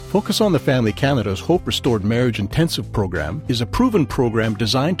Focus on the Family Canada's Hope Restored Marriage Intensive program is a proven program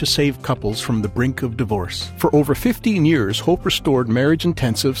designed to save couples from the brink of divorce. For over 15 years, Hope Restored Marriage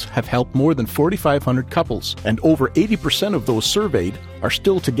Intensives have helped more than 4,500 couples, and over 80% of those surveyed are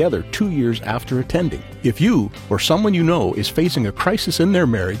still together 2 years after attending. If you or someone you know is facing a crisis in their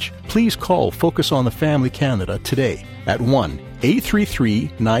marriage, please call Focus on the Family Canada today at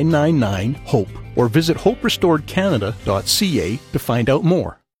 1-833-999-HOPE or visit hoperestoredcanada.ca to find out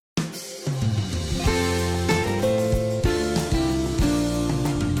more.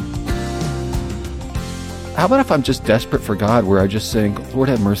 How about if I'm just desperate for God, where I just saying, Lord,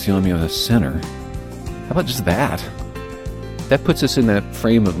 have mercy on me, I'm a sinner? How about just that? That puts us in that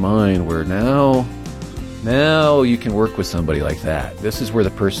frame of mind where now you can work with somebody like that. This is where the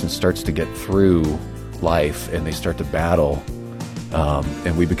person starts to get through life and they start to battle,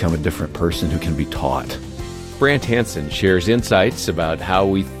 and we become a different person who can be taught. Brant Hansen shares insights about how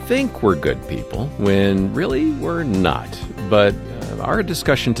we think we're good people when really we're not. But our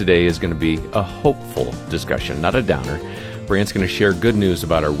discussion today is going to be a hopeful discussion, not a downer. Brant's going to share good news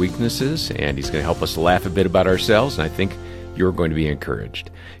about our weaknesses, and he's going to help us laugh a bit about ourselves, and I think you're going to be encouraged.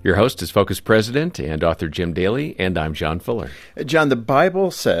 Your host is Focus President and author Jim Daly, and I'm John Fuller. John, the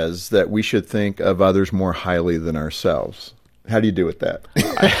Bible says that we should think of others more highly than ourselves. How do you do with that?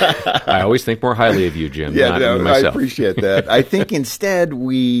 I always think more highly of you, Jim, I myself. appreciate that. I think instead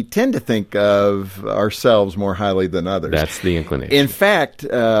we tend to think of ourselves more highly than others. That's the inclination. In fact,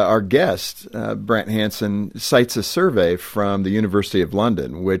 our guest, Brant Hansen, cites a survey from the University of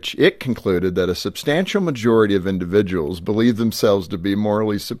London, which it concluded that a substantial majority of individuals believe themselves to be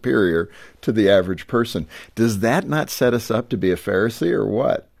morally superior to the average person. Does that not set us up to be a Pharisee or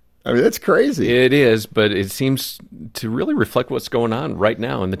what? I mean, that's crazy. It is, but it seems to really reflect what's going on right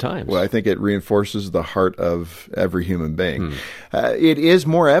now in the times. Well, I think it reinforces the heart of every human being. It is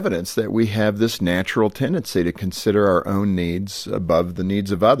more evidence that we have this natural tendency to consider our own needs above the needs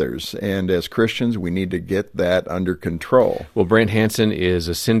of others. And as Christians, we need to get that under control. Well, Brant Hansen is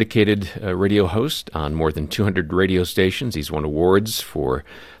a syndicated radio host on more than 200 radio stations. He's won awards for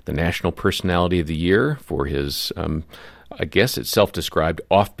the National Personality of the Year for his I guess it's self-described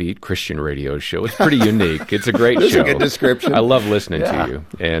offbeat Christian radio show. It's pretty unique. It's a great show. That's a good description. I love listening to you.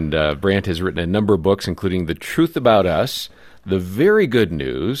 And Brant has written a number of books, including The Truth About Us, The Very Good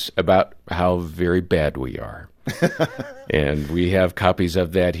News About How Very Bad We Are. And we have copies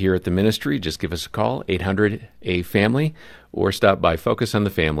of that here at the ministry. Just give us a call, 800-A-FAMILY, or stop by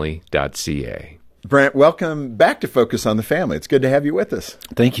focusonthefamily.ca. Brant, welcome back to Focus on the Family. It's good to have you with us.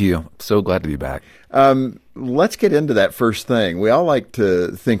 Thank you. So glad to be back. Let's get into that first thing. We all like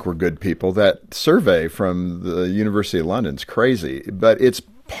to think we're good people. That survey from the University of London is crazy, but it's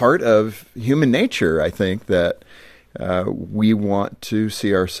part of human nature, I think, that we want to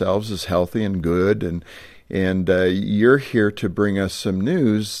see ourselves as healthy and good, and you're here to bring us some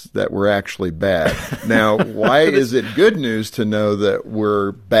news that we're actually bad. Now, why is it good news to know that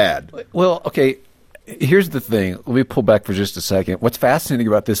we're bad? Well, okay. Here's the thing. Let me pull back for just a second. What's fascinating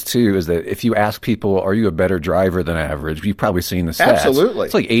about this, too, is that if you ask people, are you a better driver than average, you've probably seen the stats. Absolutely.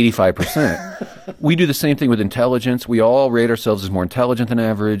 It's like 85%. We do the same thing with intelligence. We all rate ourselves as more intelligent than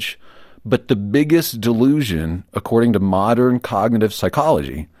average. But the biggest delusion, according to modern cognitive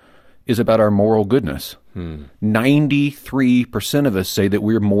psychology, is about our moral goodness. 93% of us say that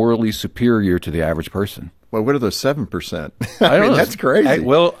we're morally superior to the average person. Well, what are those 7%? I don't know. That's crazy.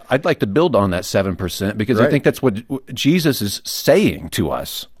 I'd like to build on that 7% because I think that's what Jesus is saying to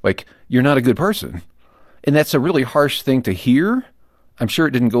us. Like, you're not a good person. And that's a really harsh thing to hear. I'm sure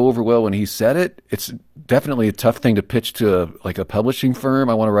it didn't go over well when he said it. It's definitely a tough thing to pitch to a publishing firm.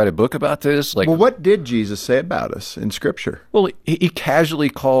 I want to write a book about this. Well, what did Jesus say about us in Scripture? Well, he casually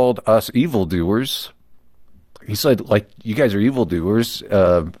called us evildoers. He said, you guys are evildoers.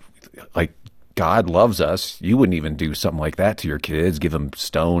 God loves us. You wouldn't even do something like that to your kids, give them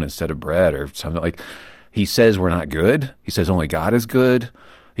stone instead of bread or something like. He says we're not good. He says only God is good.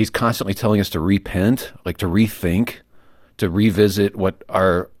 He's constantly telling us to repent, to rethink, to revisit what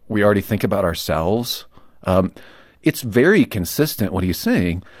we already think about ourselves. It's very consistent what he's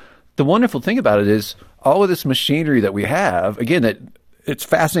saying. The wonderful thing about it is all of this machinery that we have, again, that it's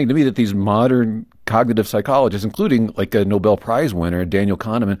fascinating to me that these modern cognitive psychologists, including a Nobel Prize winner, Daniel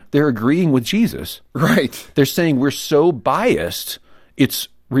Kahneman, they're agreeing with Jesus. Right. They're saying we're so biased, it's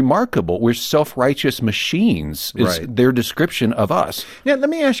remarkable. We're self-righteous machines, is their description of us. Now, let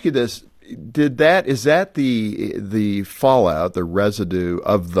me ask you this. Is that the fallout, the residue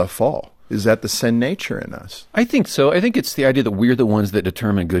of the fall? Is that the sin nature in us? I think so. I think it's the idea that we're the ones that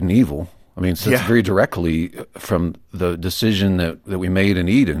determine good and evil. I mean, so it's very directly from the decision that we made in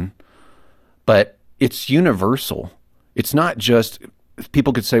Eden, but it's universal. It's not just,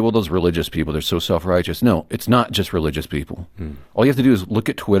 people could say, well, those religious people, they're so self-righteous. No, it's not just religious people. All you have to do is look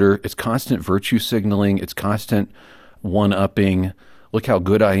at Twitter. It's constant virtue signaling. It's constant one-upping. Look how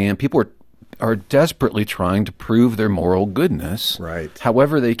good I am. People are desperately trying to prove their moral goodness, right,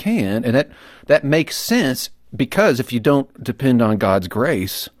 however they can. And that makes sense, because if you don't depend on God's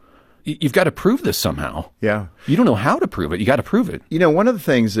grace, you've got to prove this somehow. Yeah. You don't know how to prove it. You got to prove it. You know, one of the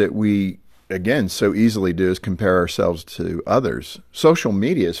things that we, again, so easily do is compare ourselves to others. Social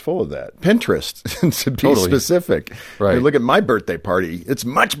media is full of that. Pinterest, to be specific. Right. You look at my birthday party. It's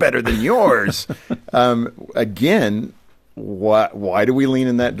much better than yours. Again, why do we lean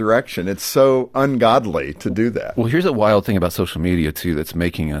in that direction? It's so ungodly to do that. Well, here's a wild thing about social media, too, that's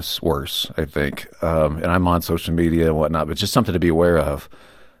making us worse, I think. And I'm on social media and whatnot, but it's just something to be aware of.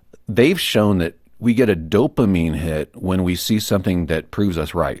 They've shown that we get a dopamine hit when we see something that proves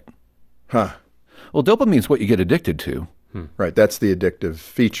us right. Huh. Well, dopamine's what you get addicted to. Right. That's the addictive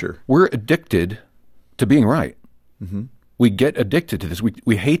feature. We're addicted to being right. Mm-hmm. We get addicted to this.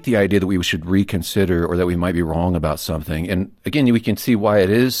 We hate the idea that we should reconsider or that we might be wrong about something. And again, we can see why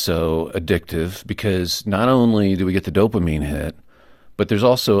it is so addictive, because not only do we get the dopamine hit, but there's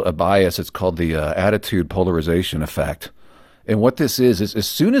also a bias. It's called the attitude polarization effect. And what this is as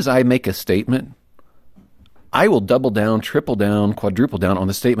soon as I make a statement, I will double down, triple down, quadruple down on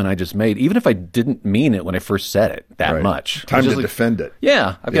the statement I just made, even if I didn't mean it when I first said it that much. Time to defend it.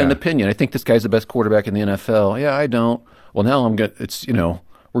 Yeah, I've got an opinion. I think this guy's the best quarterback in the NFL. Yeah, I don't. Well, now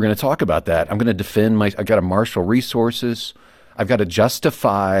we're going to talk about that. I'm going to defend I've got to marshal resources. I've got to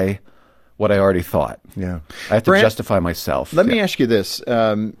justify what I already thought. Yeah. I have to justify myself. Let me ask you this.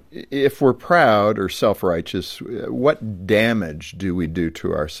 If we're proud or self-righteous, what damage do we do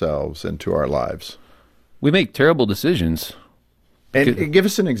to ourselves and to our lives? We make terrible decisions. And give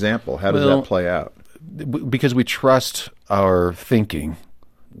us an example. How does that play out? Because we trust our thinking.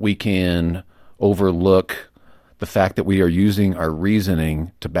 We can overlook the fact that we are using our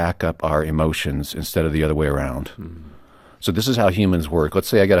reasoning to back up our emotions instead of the other way around. Mm-hmm. So this is how humans work. Let's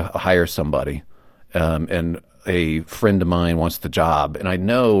say I got to hire somebody, and a friend of mine wants the job, and I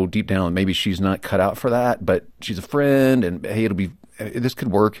know deep down maybe she's not cut out for that, but she's a friend, and hey, this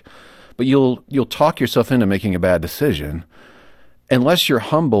could work. But you'll talk yourself into making a bad decision unless you're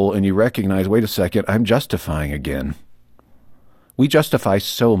humble and you recognize, wait a second, I'm justifying again. We justify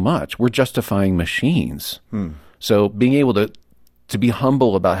so much. We're justifying machines. So being able to be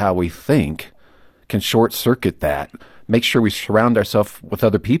humble about how we think can short-circuit that, make sure we surround ourselves with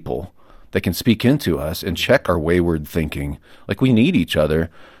other people that can speak into us and check our wayward thinking. Like, we need each other,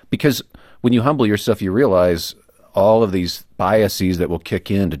 because when you humble yourself, you realize all of these biases that will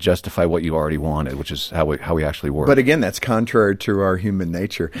kick in to justify what you already wanted, which is how we actually work. But again, that's contrary to our human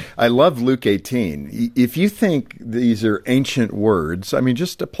nature. I love Luke 18. If you think these are ancient words, I mean,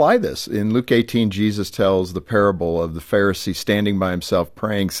 just apply this. In Luke 18, Jesus tells the parable of the Pharisee standing by himself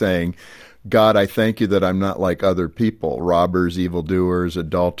praying, saying, God, I thank you that I'm not like other people, robbers, evildoers,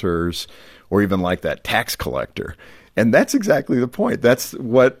 adulterers, or even like that tax collector. And that's exactly the point. That's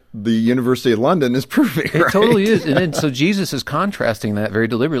what the University of London is proving, right? It totally is. And then, so Jesus is contrasting that very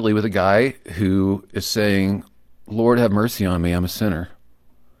deliberately with a guy who is saying, Lord, have mercy on me, I'm a sinner.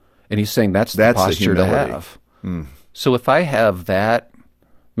 And he's saying that's the posture to have. So if I have that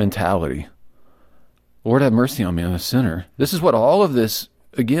mentality, Lord, have mercy on me, I'm a sinner. This is what all of this,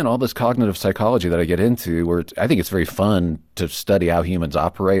 again, all this cognitive psychology that I get into, where I think it's very fun to study how humans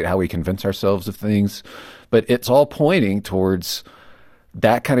operate, how we convince ourselves of things. But it's all pointing towards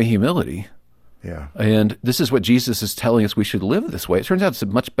that kind of humility. Yeah. And this is what Jesus is telling us we should live this way. It turns out it's a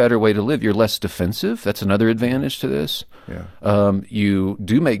much better way to live. You're less defensive. That's another advantage to this. Yeah. You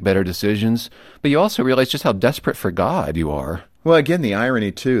do make better decisions, but you also realize just how desperate for God you are. Well, again, the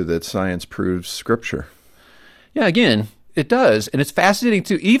irony, too, that science proves Scripture. Yeah, again, it does. And it's fascinating,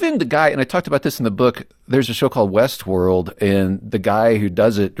 too. Even the guy, and I talked about this in the book, there's a show called Westworld, and the guy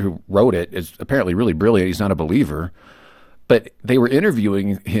who wrote it, is apparently really brilliant. He's not a believer. But they were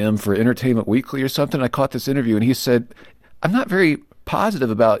interviewing him for Entertainment Weekly or something. I caught this interview, and he said, I'm not very positive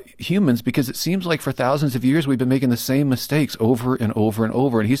about humans because it seems like for thousands of years we've been making the same mistakes over and over and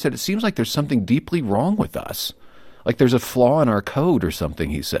over. And he said, it seems like there's something deeply wrong with us. Like there's a flaw in our code or something,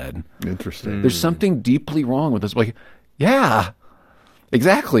 he said. Interesting. There's something deeply wrong with us. Like, yeah,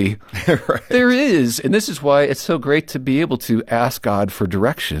 exactly. Right. There is. And this is why it's so great to be able to ask God for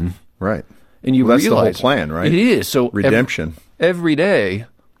direction. Right. And you that's realize the whole plan, right? It is. So redemption. Every day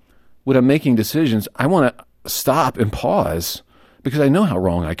when I'm making decisions, I want to stop and pause because I know how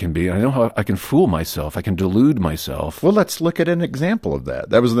wrong I can be. I know how I can fool myself. I can delude myself. Well, let's look at an example of that.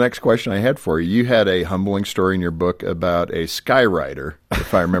 That was the next question I had for you. You had a humbling story in your book about a skywriter,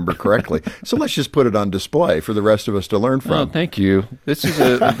 if I remember correctly. So let's just put it on display for the rest of us to learn from. Oh, thank you. This is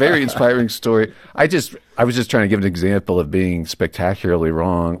a very inspiring story. I was just trying to give an example of being spectacularly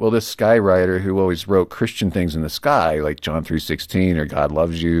wrong. Well, this skywriter who always wrote Christian things in the sky, like John 3:16 or God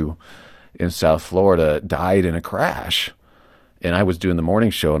loves you in South Florida, died in a crash. And I was doing the morning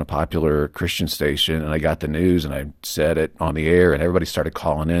show on a popular Christian station, and I got the news, and I said it on the air, and everybody started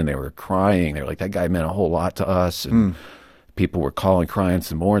calling in. They were crying. They were like, that guy meant a whole lot to us. And people were calling, crying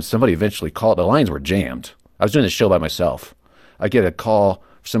some more. And somebody eventually called. The lines were jammed. I was doing the show by myself. I get a call,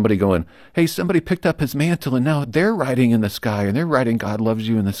 somebody going, hey, somebody picked up his mantle, and now they're writing in the sky, and they're writing God loves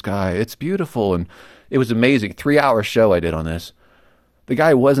you in the sky. It's beautiful. And it was amazing. 3-hour show I did on this. The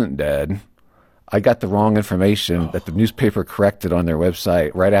guy wasn't dead. I got the wrong information that the newspaper corrected on their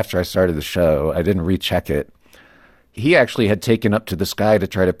website right after I started the show. I didn't recheck it. He actually had taken up to the sky to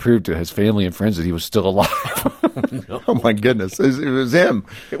try to prove to his family and friends that he was still alive. Oh, my goodness. It was him.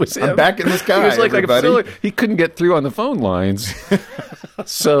 It was him. I'm back in the sky, He was like everybody. he couldn't get through on the phone lines.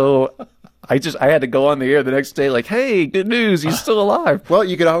 So I had to go on the air the next day like, hey, good news, he's still alive. Well,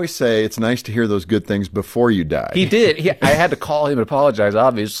 you could always say it's nice to hear those good things before you die. He did. I had to call him and apologize,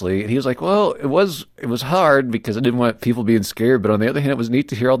 obviously. And he was like, well, it was hard because I didn't want people being scared. But on the other hand, it was neat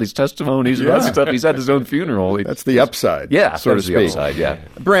to hear all these testimonies about stuff. He's at his own funeral. That's the upside. Yeah, so to speak. The upside, yeah.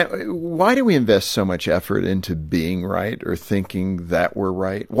 Brent, why do we invest so much effort into being right or thinking that we're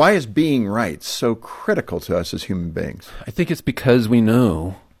right? Why is being right so critical to us as human beings? I think it's because we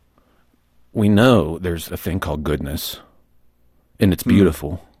know there's a thing called goodness, and it's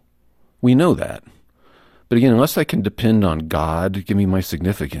beautiful. We know that. But again, unless I can depend on God to give me my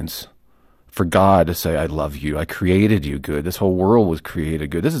significance, for God to say, I love you, I created you good, this whole world was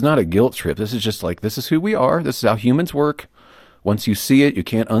created good. This is not a guilt trip. This is just like, this is who we are. This is how humans work. Once you see it, you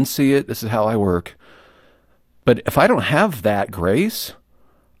can't unsee it. This is how I work. But if I don't have that grace,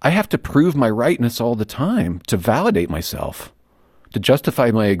 I have to prove my rightness all the time to validate myself, to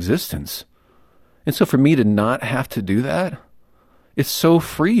justify my existence. And so for me to not have to do that, it's so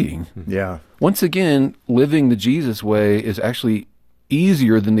freeing. Yeah. Once again, living the Jesus way is actually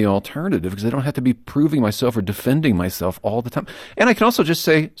easier than the alternative because I don't have to be proving myself or defending myself all the time. And I can also just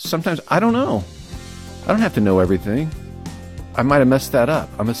say, sometimes, I don't know. I don't have to know everything. I might have messed that up.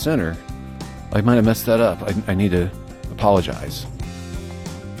 I'm a sinner. I might have messed that up. I need to apologize.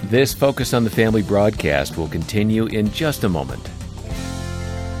 This Focus on the Family broadcast will continue in just a moment.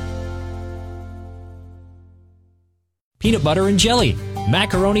 Peanut butter and jelly,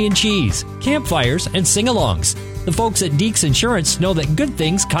 macaroni and cheese, campfires, and sing-alongs. The folks at Deeks Insurance know that good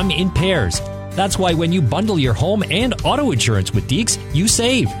things come in pairs. That's why when you bundle your home and auto insurance with Deeks, you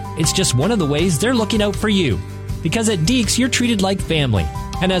save. It's just one of the ways they're looking out for you. Because at Deeks, you're treated like family.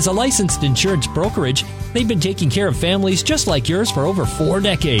 And as a licensed insurance brokerage, they've been taking care of families just like yours for over 4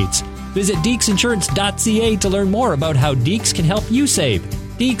 decades. Visit deeksinsurance.ca to learn more about how Deeks can help you save.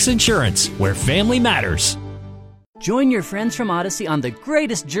 Deeks Insurance, where family matters. Join your friends from Odyssey on the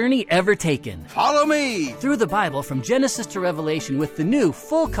greatest journey ever taken. Follow me! Through the Bible from Genesis to Revelation with the new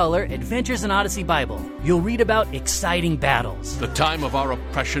full-color Adventures in Odyssey Bible. You'll read about exciting battles. The time of our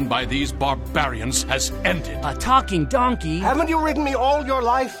oppression by these barbarians has ended. A talking donkey. Haven't you ridden me all your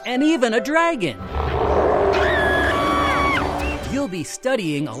life? And even a dragon. You'll be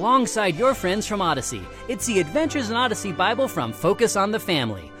studying alongside your friends from Odyssey. It's the Adventures in Odyssey Bible from Focus on the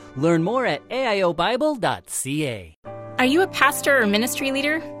Family. Learn more at aiobible.ca. Are you a pastor or ministry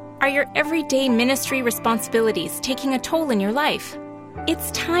leader? Are your everyday ministry responsibilities taking a toll in your life?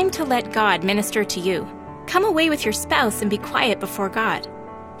 It's time to let God minister to you. Come away with your spouse and be quiet before God.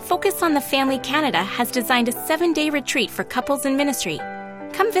 Focus on the Family Canada has designed a 7-day retreat for couples in ministry.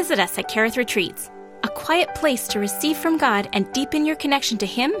 Come visit us at Carith Retreats, a quiet place to receive from God and deepen your connection to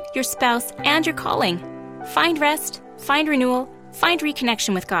Him, your spouse, and your calling. Find rest, find renewal, find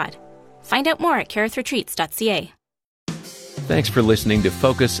reconnection with God. Find out more at carithretreats.ca. Thanks for listening to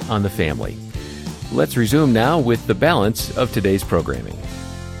Focus on the Family. Let's resume now with the balance of today's programming.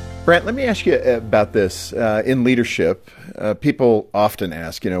 Brent, let me ask you about this. In leadership, people often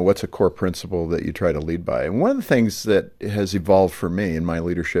ask, what's a core principle that you try to lead by? And one of the things that has evolved for me in my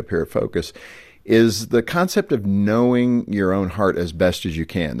leadership here at Focus is the concept of knowing your own heart as best as you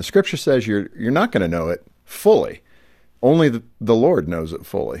can. The Scripture says you're not going to know it fully. only the Lord knows it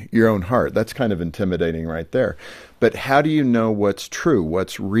fully, your own heart. That's kind of intimidating right there. But how do you know what's true,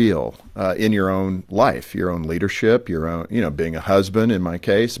 what's real in your own life, your own leadership, your own, being a husband in my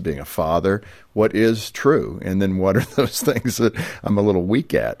case, being a father, what is true? And then what are those things that I'm a little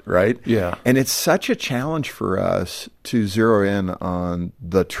weak at, right? Yeah. And it's such a challenge for us to zero in on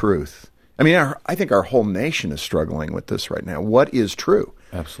the truth. I mean, I think our whole nation is struggling with this right now. What is true?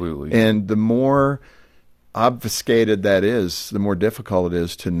 Absolutely. And the more obfuscated that is, the more difficult it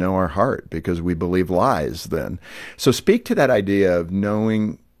is to know our heart because we believe lies then. So speak to that idea of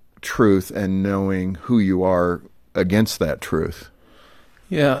knowing truth and knowing who you are against that truth.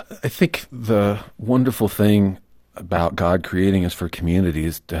 Yeah, I think the wonderful thing about God creating us for community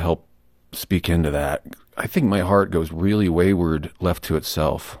is to help speak into that. I think my heart goes really wayward left to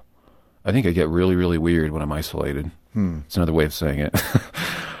itself. I think I get really, really weird when I'm isolated. It's another way of saying it.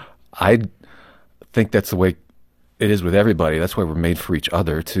 I think that's the way it is with everybody. That's why we're made for each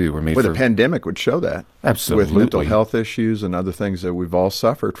other, too. We're made Well, for... the pandemic would show that. Absolutely. With mental health issues and other things that we've all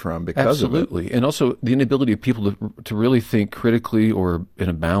suffered from because of it. Absolutely. And also the inability of people to really think critically or in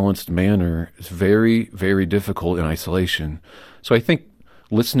a balanced manner is very, very difficult in isolation. So I think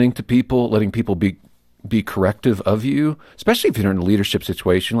listening to people, letting people be corrective of you, especially if you're in a leadership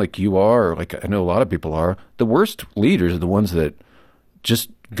situation like you are, or like I know a lot of people are, the worst leaders are the ones that just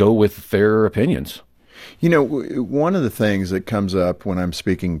go with their opinions. One of the things that comes up when I'm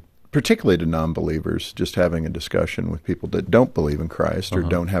speaking, particularly to non-believers, just having a discussion with people that don't believe in Christ or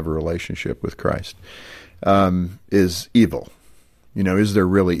don't have a relationship with Christ, is evil. Is there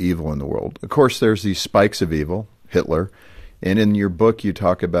really evil in the world? Of course, there's these spikes of evil, Hitler, and in your book you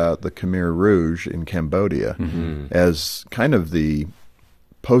talk about the Khmer Rouge in Cambodia as kind of the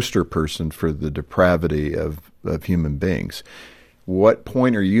poster person for the depravity of human beings. What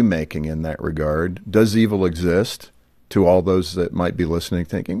point are you making in that regard? Does evil exist? To all those that might be listening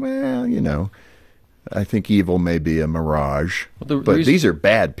thinking, well, I think evil may be a mirage, but these are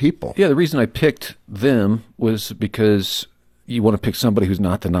bad people. Yeah, the reason I picked them was because you want to pick somebody who's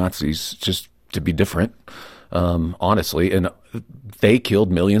not the Nazis just to be different, honestly. And they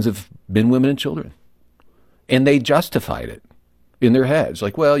killed millions of men, women, and children. And they justified it in their heads.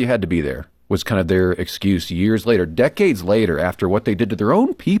 Like, well, you had to be there. Was kind of their excuse years later, decades later, after what they did to their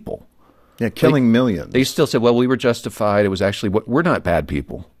own people. Yeah, killing millions. They still said, well, we were justified. It was actually we're not bad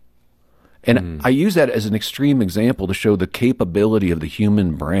people. And I use that as an extreme example to show the capability of the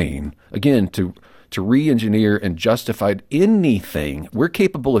human brain, again, to re-engineer and justify anything. We're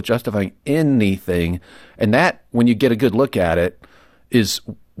capable of justifying anything. And that, when you get a good look at it, is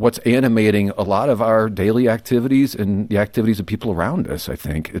what's animating a lot of our daily activities and the activities of people around us, I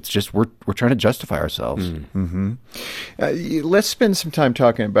think. It's just we're trying to justify ourselves. Let's spend some time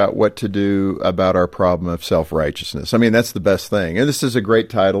talking about what to do about our problem of self-righteousness. I mean, that's the best thing. And this is a great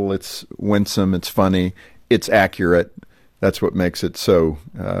title. It's winsome. It's funny. It's accurate. That's what makes it so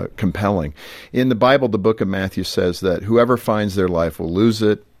compelling. In the Bible, the book of Matthew says that whoever finds their life will lose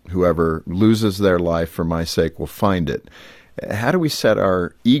it. Whoever loses their life for my sake will find it. How do we set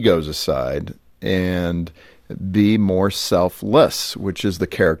our egos aside and be more selfless, which is the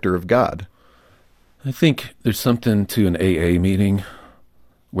character of God? I think there's something to an AA meeting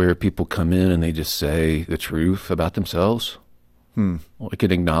where people come in and they just say the truth about themselves, like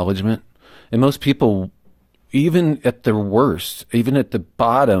an acknowledgement. And most people, even at their worst, even at the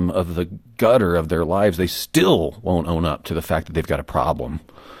bottom of the gutter of their lives, they still won't own up to the fact that they've got a problem.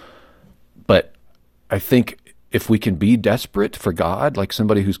 But I think if we can be desperate for God, like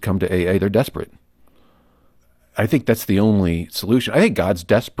somebody who's come to AA, they're desperate. I think that's the only solution. I think God's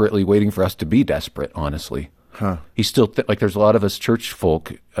desperately waiting for us to be desperate, honestly. He's still, there's a lot of us church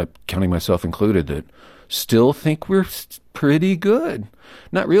folk, counting myself included, that still think we're pretty good,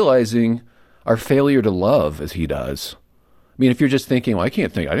 not realizing our failure to love as he does. I mean, if you're just thinking, well, I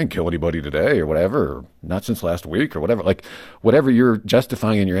didn't kill anybody today or whatever, or not since last week or whatever, whatever you're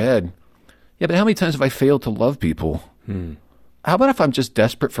justifying in your head. Yeah, but how many times have I failed to love people? How about if I'm just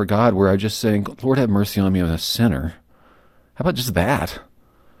desperate for God, where I'm just saying, Lord, have mercy on me, I'm a sinner? How about just that?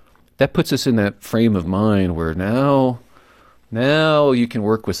 That puts us in that frame of mind where now you can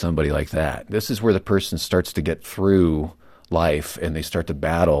work with somebody like that. This is where the person starts to get through life and they start to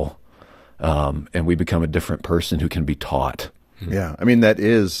battle, and we become a different person who can be taught. Yeah, I mean, that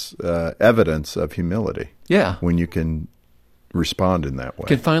is evidence of humility. Yeah. When you can respond in that way.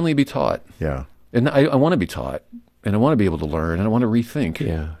 Can finally be taught. Yeah. And I want to be taught, and I want to be able to learn, and I want to rethink.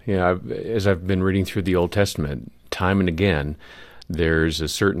 Yeah. As I've been reading through the Old Testament, time and again, there's a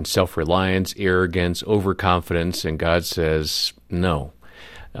certain self-reliance, arrogance, overconfidence, and God says, no.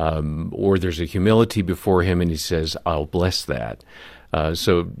 or there's a humility before him, and he says, I'll bless that.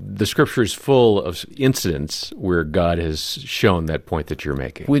 So the Scripture is full of incidents where God has shown that point that you're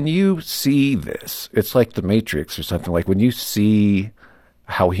making. When you see this, it's like the Matrix or something. Like when you see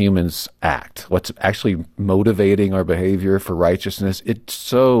how humans act, what's actually motivating our behavior for righteousness, it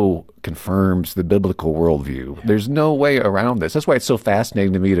so confirms the biblical worldview. Yeah. There's no way around this. That's why it's so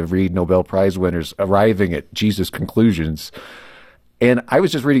fascinating to me to read Nobel Prize winners arriving at Jesus' conclusions. And I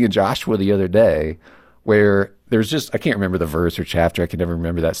was just reading in Joshua the other day where there's just, I can't remember the verse or chapter, I can never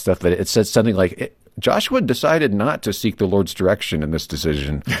remember that stuff, but it says something like, Joshua decided not to seek the Lord's direction in this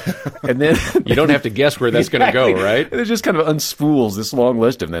decision. And then you don't have to guess where that's going to go, right? And it just kind of unspools this long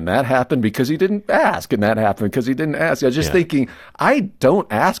list. And then that happened because he didn't ask, and that happened because he didn't ask. I was just thinking, I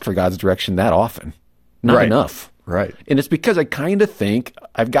don't ask for God's direction that often. Not enough. Right. And it's because I kind of think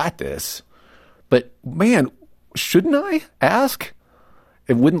I've got this. But man, shouldn't I ask?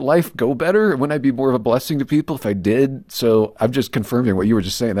 And wouldn't life go better? Wouldn't I be more of a blessing to people if I did? So I'm just confirming what you were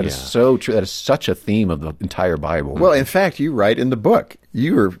just saying. That is so true. That is such a theme of the entire Bible. Well, in fact, you write in the book,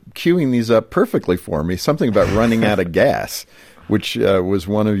 you were queuing these up perfectly for me, something about running out of gas, which was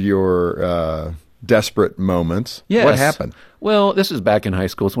one of your desperate moments. Yes. What happened? Well, this is back in high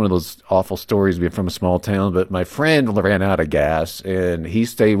school. It's one of those awful stories being from a small town. But my friend ran out of gas, and he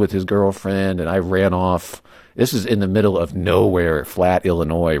stayed with his girlfriend, and I ran off. This is in the middle of nowhere, flat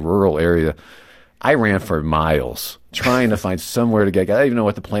Illinois, rural area. I ran for miles trying to find somewhere to get gas. I didn't even know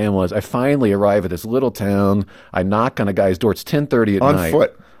what the plan was. I finally arrive at this little town. I knock on a guy's door. It's 10:30 at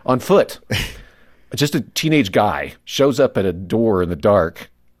night. On foot. Just a teenage guy shows up at a door in the dark,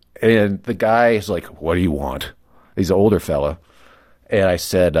 and the guy is like, "What do you want?" He's an older fella. And I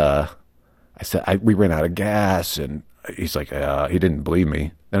said, we ran out of gas, and he's like, he didn't believe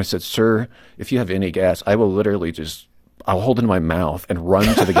me. And I said, "Sir, if you have any gas, I will literally I'll hold it in my mouth and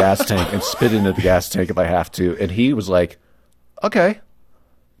run to the gas tank and spit into the gas tank if I have to." And he was like, "Okay,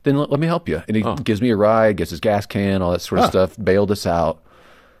 then let me help you." And he gives me a ride, gets his gas can, all that sort of stuff, bailed us out.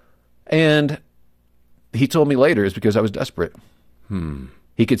 And he told me later it's because I was desperate.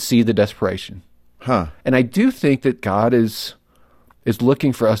 He could see the desperation. And I do think that God is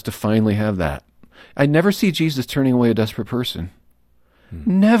looking for us to finally have that. I never see Jesus turning away a desperate person.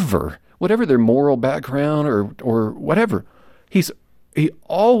 Never. Whatever their moral background or whatever. He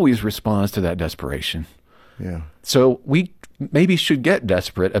always responds to that desperation. Yeah. So we maybe should get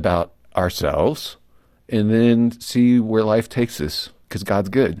desperate about ourselves and then see where life takes us, because God's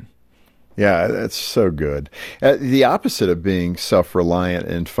good. Yeah, that's so good. The opposite of being self-reliant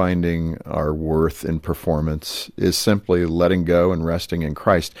and finding our worth in performance is simply letting go and resting in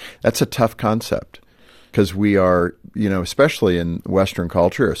Christ. That's a tough concept. Because we are, especially in Western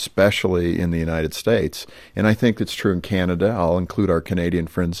culture, especially in the United States, and I think it's true in Canada, I'll include our Canadian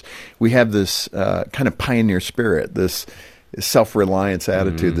friends, we have this kind of pioneer spirit, this self-reliance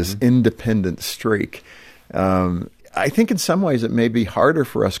attitude, this independent streak. I think in some ways it may be harder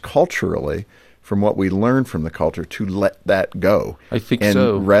for us culturally, from what we learn from the culture, to let that go. I think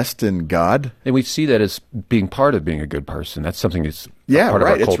so. And rest in God. And we see that as being part of being a good person. That's something that's part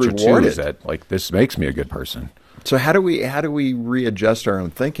right. of our culture it's rewarded. too, is that like this makes me a good person. So how do we readjust our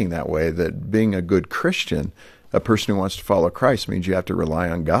own thinking that way, that being a good Christian, a person who wants to follow Christ, means you have to rely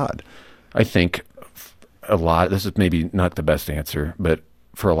on God? I think this is maybe not the best answer, but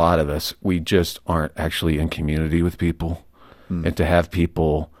for a lot of us, we just aren't actually in community with people. And to have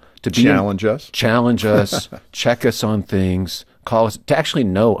people to challenge us, check us on things, call us, to actually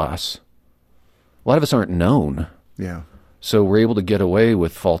know us. A lot of us aren't known. Yeah. So we're able to get away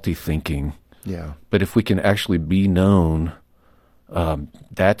with faulty thinking. Yeah. But if we can actually be known,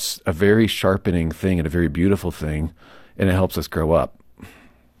 that's a very sharpening thing and a very beautiful thing, and it helps us grow up.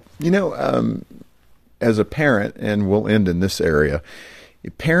 As a parent, and we'll end in this area,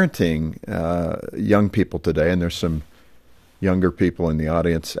 parenting young people today, and there's some younger people in the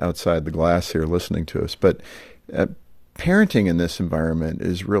audience outside the glass here listening to us, but parenting in this environment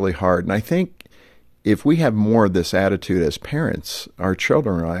is really hard. And I think if we have more of this attitude as parents, our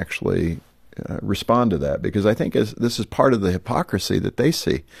children will actually respond to that, because I think this is part of the hypocrisy that they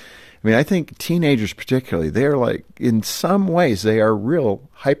see. I mean, I think teenagers particularly, they're like, in some ways, they are real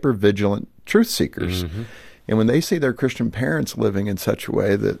hyper-vigilant truth seekers. And when they see their Christian parents living in such a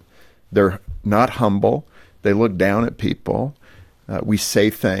way that they're not humble, they look down at people, we say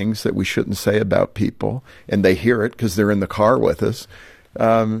things that we shouldn't say about people, and they hear it because they're in the car with us,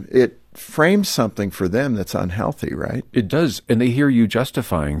 it frames something for them that's unhealthy, right? It does, and they hear you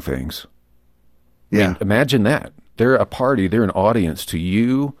justifying things. Yeah. I mean, imagine that. They're an audience to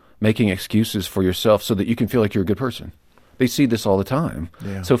you making excuses for yourself so that you can feel like you're a good person. They see this all the time.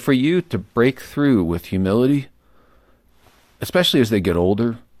 Yeah. So for you to break through with humility, especially as they get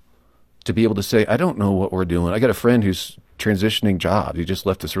older, to be able to say, I don't know what we're doing. I got a friend who's transitioning jobs. He just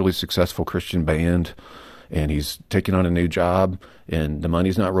left this really successful Christian band, and he's taking on a new job, and the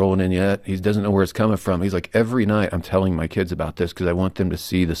money's not rolling in yet. He doesn't know where it's coming from. He's like, every night I'm telling my kids about this because I want them to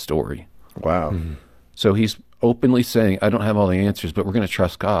see the story. Wow. So he's openly saying, I don't have all the answers, but we're going to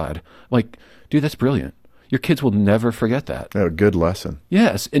trust God. I'm like, dude, that's brilliant. Your kids will never forget that. A good lesson.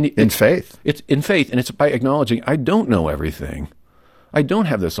 Yes. And In faith. It's in faith, and it's by acknowledging, I don't know everything. I don't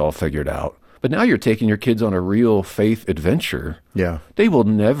have this all figured out. But now you're taking your kids on a real faith adventure. Yeah. They will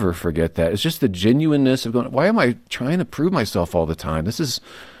never forget that. It's just the genuineness of going, why am I trying to prove myself all the time?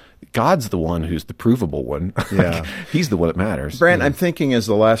 God's the one who's the provable one. Yeah. He's the one that matters. Brant, I'm thinking as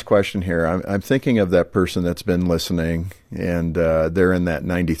the last question here, I'm thinking of that person that's been listening, and they're in that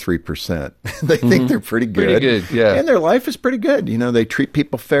 93%. They think they're pretty good. Pretty good, yeah. And their life is pretty good. You know, they treat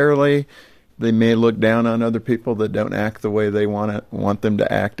people fairly. They may look down on other people that don't act the way they want them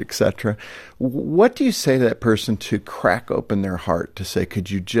to act, etc. What do you say to that person to crack open their heart to say,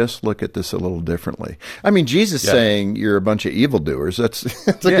 could you just look at this a little differently? I mean, Jesus saying you're a bunch of evildoers, that's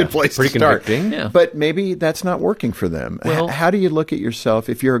a good place to start. convicting. Yeah. But maybe that's not working for them. Well- How do you look at yourself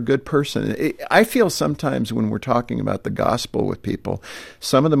if you're a good person? I feel sometimes when we're talking about the gospel with people,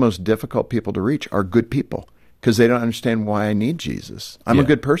 some of the most difficult people to reach are good people because they don't understand why I need Jesus. I'm a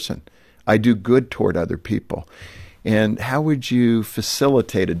good person. I do good toward other people. And how would you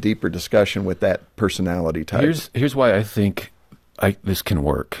facilitate a deeper discussion with that personality type? Here's why I think this can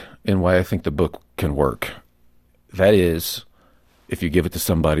work, and why I think the book can work. That is, if you give it to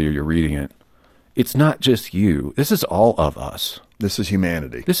somebody or you're reading it, it's not just you. This is all of us. This is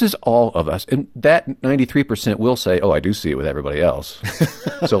humanity. This is all of us. And that 93% will say, oh, I do see it with everybody else.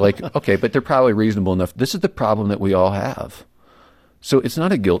 So like, okay, but they're probably reasonable enough. This is the problem that we all have. So it's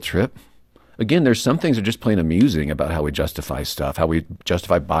not a guilt trip. Again, there's some things that are just plain amusing about how we justify stuff, how we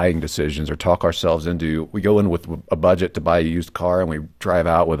justify buying decisions or talk ourselves into, we go in with a budget to buy a used car and we drive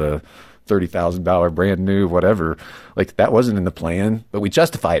out with a $30,000 brand new whatever. Like that wasn't in the plan, but we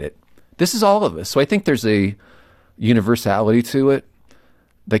justified it. This is all of us. So I think there's a universality to it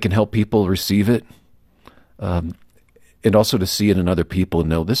that can help people receive it, and also to see it in other people and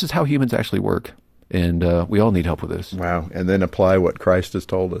know this is how humans actually work. And we all need help with this. Wow. And then apply what Christ has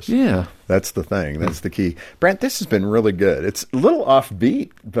told us. Yeah. That's the thing. That's the key. Brant, this has been really good. It's a little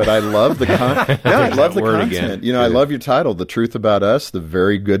offbeat, but I love the I love the content. Again. You know, I love your title, The Truth About Us, the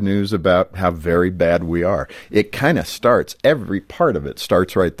very good news about how very bad we are. It kind of starts, every part of it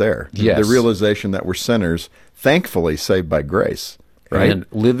starts right there. Yes. The realization that we're sinners, thankfully saved by grace. Right? And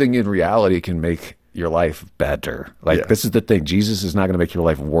living in reality can make your life better. Like this is the thing. Jesus is not going to make your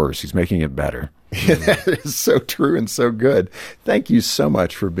life worse. He's making it better. That is so true and so good. Thank you so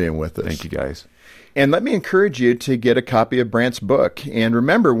much for being with us. Thank you, guys. And let me encourage you to get a copy of Brant's book. And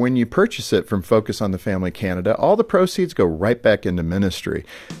remember, when you purchase it from Focus on the Family Canada, all the proceeds go right back into ministry.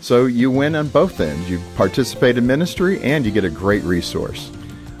 So you win on both ends. You participate in ministry and you get a great resource.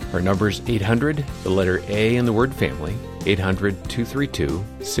 Our number is 800, the letter A in the word family,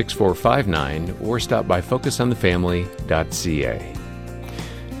 800-232-6459, or stop by focusonthefamily.ca.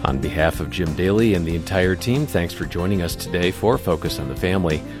 On behalf of Jim Daly and the entire team, thanks for joining us today for Focus on the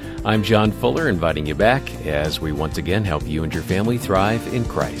Family. I'm John Fuller, inviting you back as we once again help you and your family thrive in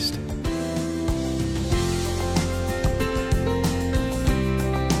Christ.